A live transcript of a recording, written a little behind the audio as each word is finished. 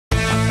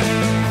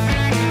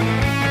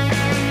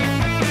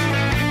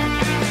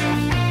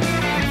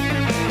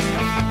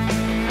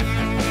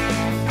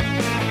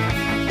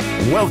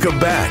Welcome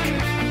back.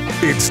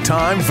 It's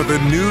time for the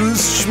news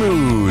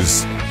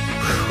schmooze.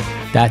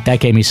 That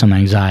gave me some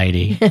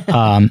anxiety.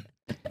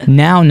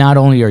 Now, not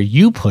only are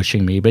you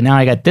pushing me, but now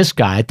I got this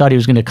guy. I thought he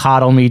was going to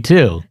coddle me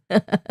too.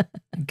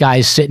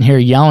 Guy's sitting here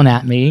yelling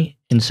at me.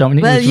 And so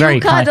well,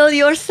 you coddle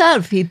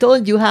yourself. He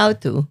told you how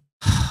to.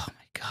 Oh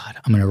my God.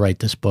 I'm going to write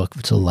this book.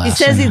 It's a lesson. He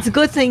says it's a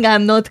good thing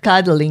I'm not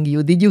coddling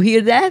you. Did you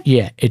hear that?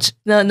 Yeah.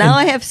 Now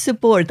I have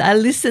support. I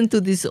listen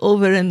to this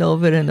over and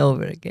over and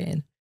over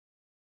again.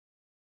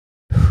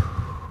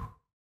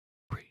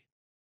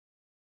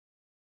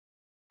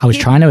 I was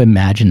trying to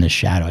imagine the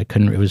shadow. I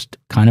couldn't. It was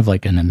kind of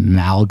like an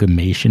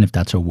amalgamation, if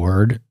that's a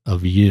word,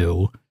 of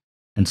you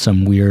and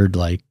some weird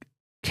like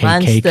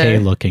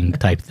KKK looking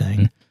type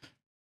thing.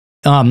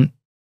 So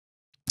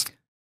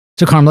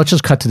Karm, let's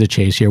just cut to the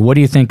chase here. What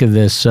do you think of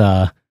this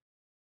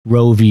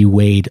Roe v.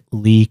 Wade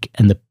leak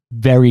and the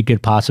very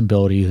good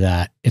possibility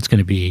that it's going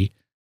to be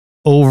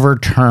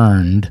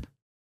overturned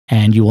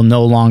and you will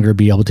no longer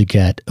be able to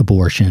get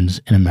abortions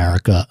in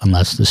America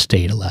unless the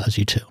state allows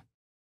you to?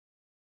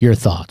 Your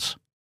thoughts?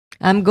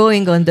 I'm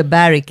going on the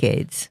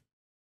barricades.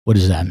 What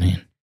does that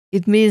mean?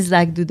 It means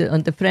like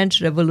on the French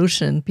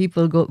Revolution,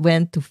 people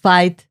went to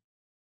fight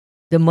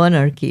the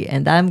monarchy,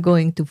 and I'm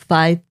going to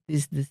fight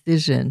this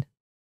decision.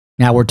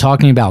 Now, we're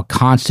talking about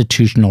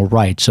constitutional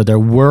rights, so they're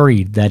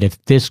worried that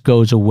if this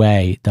goes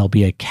away, there'll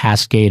be a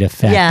cascade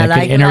effect. Yeah,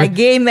 like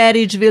gay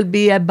marriage will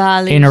be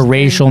abolished.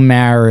 Interracial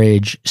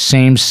marriage,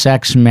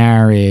 same-sex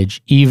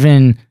marriage,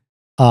 even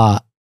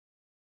the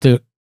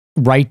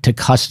right to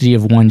custody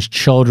of one's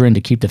children, to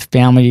keep the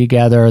family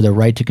together, the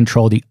right to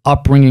control the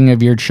upbringing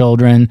of your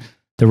children,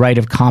 the right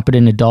of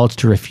competent adults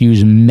to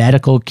refuse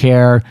medical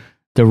care,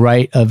 the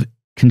right of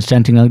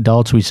consenting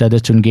adults, we said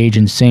this, to engage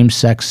in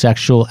same-sex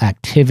sexual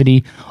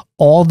activity.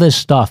 All this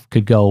stuff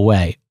could go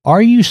away.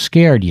 Are you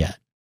scared yet?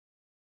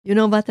 You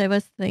know what I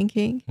was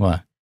thinking?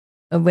 What?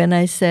 When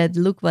I said,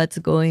 look what's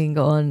going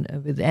on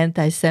with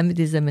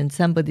anti-Semitism, and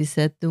somebody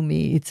said to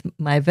me, it's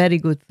my very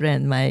good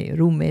friend, my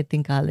roommate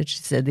in college,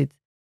 she said,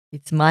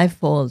 it's my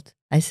fault.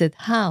 I said,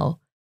 how?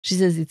 She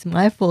says, it's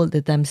my fault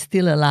that I'm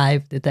still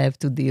alive, that I have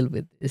to deal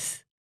with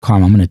this.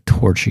 Karm, I'm going to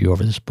torture you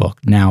over this book.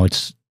 Now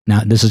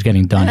this is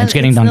getting done. Well, it's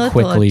getting done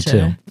quickly,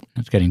 torture. too.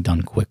 It's getting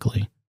done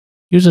quickly.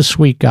 He was a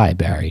sweet guy,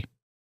 Barry.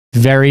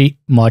 Very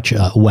much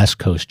a West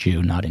Coast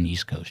Jew, not an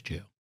East Coast Jew.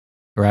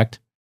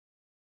 Correct?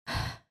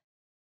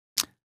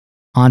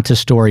 On to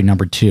story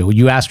number 2.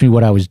 You asked me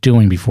what I was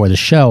doing before the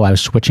show. I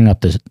was switching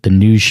up the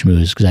news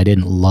schmooze because I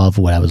didn't love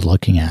what I was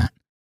looking at.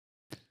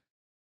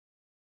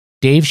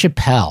 Dave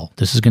Chappelle,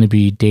 this is going to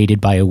be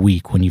dated by a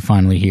week when you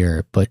finally hear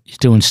it, but he's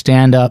doing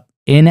stand-up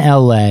in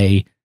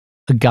L.A.,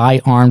 a guy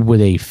armed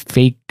with a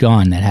fake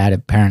gun that had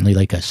apparently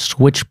like a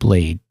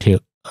switchblade to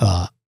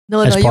as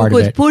part you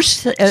could of it,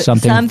 push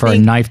something for a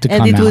knife to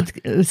come and out.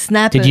 it would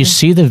snap. Did you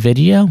see the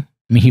video?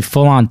 I mean, he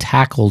full-on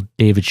tackled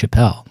David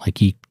Chappelle. Like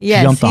he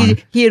jumped on him.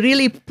 He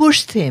really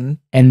pushed him.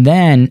 And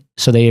then,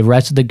 so they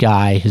arrested the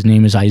guy. His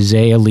name is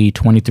Isaiah Lee,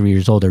 23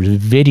 years old. There's a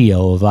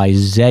video of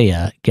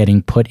Isaiah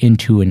getting put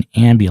into an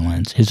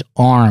ambulance. His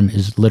arm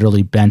is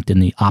literally bent in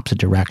the opposite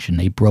direction.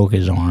 They broke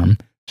his arm,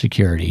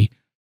 security.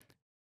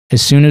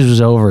 As soon as it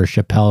was over,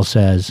 Chappelle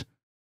says,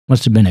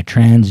 must have been a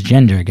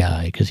transgender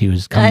guy because he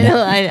was coming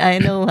I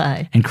know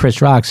why. And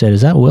Chris Rock said,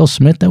 is that Will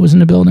Smith that was in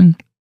the building?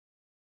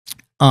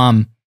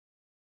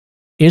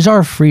 Is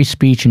our free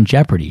speech in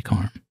jeopardy,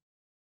 Karm?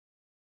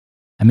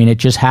 I mean, it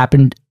just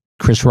happened.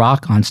 Chris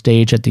Rock on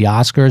stage at the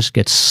Oscars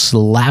gets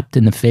slapped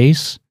in the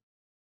face.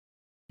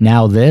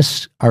 Now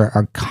this,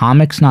 are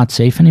comics not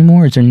safe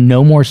anymore? Is there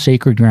no more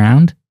sacred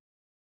ground?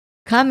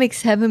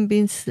 Comics haven't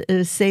been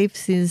safe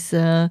since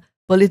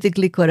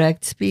politically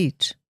correct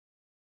speech.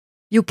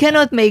 You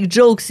cannot make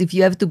jokes if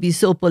you have to be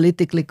so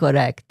politically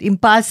correct.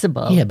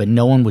 Impossible. Yeah, but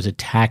no one was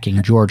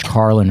attacking George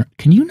Carlin.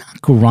 Can you not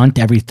grunt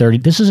every 30?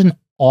 This is an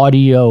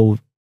audio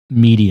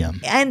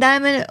medium. And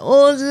I'm an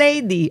old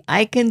lady.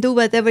 I can do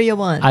whatever you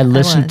want. I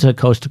listen to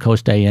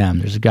Coast AM.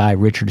 There's a guy,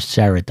 Richard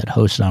Serrett, that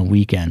hosts on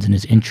weekends. In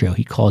his intro,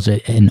 he calls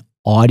it an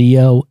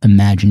audio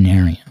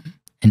imaginarium.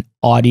 An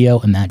audio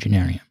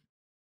imaginarium.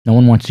 No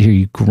one wants to hear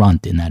you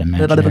grunt in that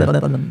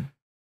imaginarium.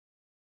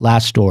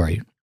 Last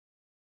story.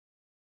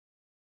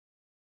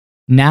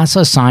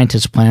 NASA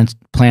scientists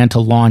plan to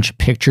launch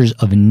pictures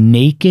of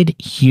naked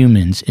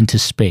humans into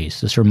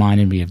space. This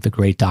reminded me of the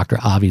great Dr.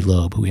 Avi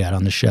Loeb, who we had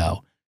on the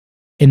show,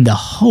 in the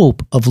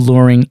hope of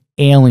luring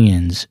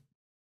aliens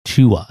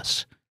to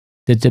us.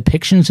 The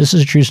depictions, this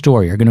is a true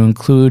story, are going to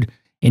include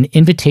an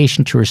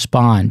invitation to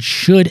respond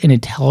should an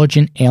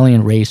intelligent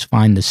alien race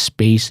find the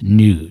space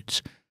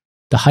nudes.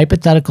 The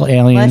hypothetical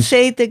aliens... Well,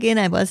 say it again.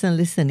 I wasn't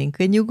listening.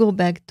 Can you go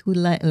back to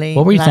lines?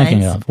 What were you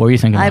thinking of? What were you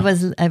thinking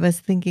of? I was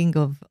thinking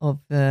of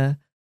the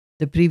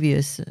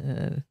previous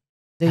the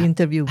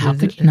interview. How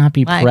could you not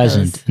be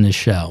present in the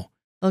show?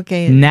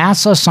 Okay.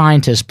 NASA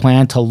scientists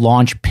plan to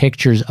launch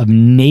pictures of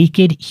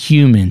naked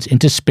humans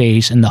into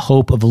space in the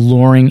hope of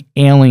luring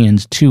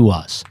aliens to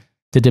us.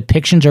 The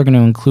depictions are going to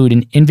include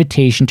an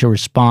invitation to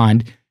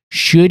respond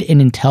should an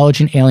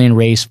intelligent alien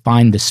race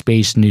find the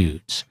space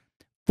nudes.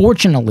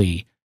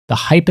 Unfortunately, the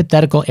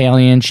hypothetical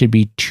alien should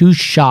be too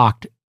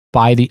shocked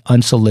by the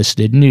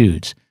unsolicited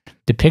nudes.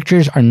 The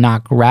pictures are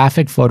not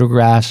graphic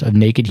photographs of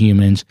naked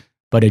humans,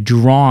 but a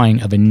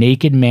drawing of a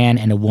naked man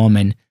and a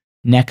woman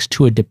next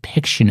to a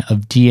depiction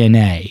of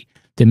DNA.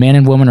 The man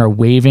and woman are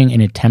waving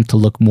in an attempt to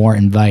look more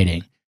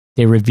inviting.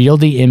 They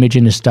revealed the image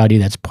in a study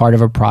that's part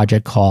of a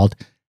project called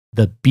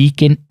The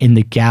Beacon in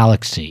the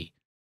Galaxy.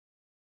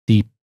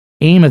 The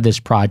aim of this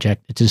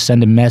project is to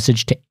send a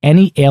message to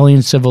any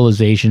alien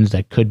civilizations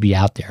that could be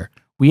out there.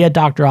 We had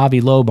Dr.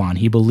 Avi Loeb on.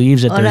 He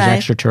believes that there's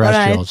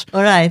extraterrestrials.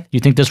 All right. You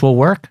think this will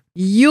work?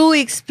 You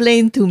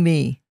explain to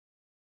me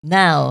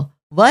now,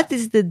 what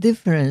is the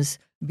difference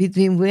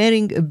between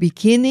wearing a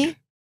bikini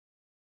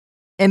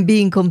and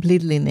being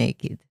completely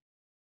naked?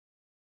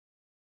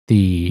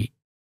 The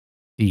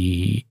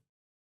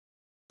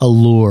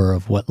allure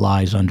of what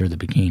lies under the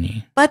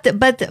bikini.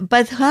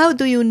 But how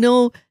do you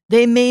know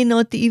they may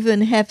not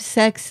even have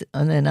sex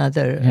on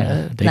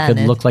another They planet?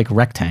 could look like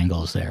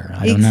rectangles there.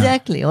 I don't know.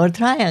 Exactly, or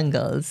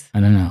triangles.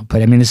 I don't know.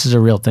 But I mean, this is a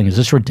real thing. Is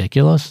this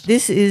ridiculous?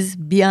 This is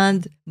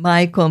beyond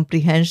my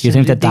comprehension. Do you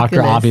think that Dr.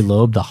 Ridiculous. Avi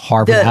Loeb, the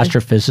Harvard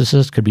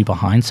astrophysicist, could be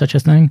behind such a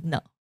thing? No.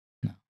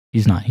 No.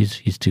 He's not.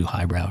 He's too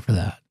highbrow for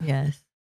that. Yes.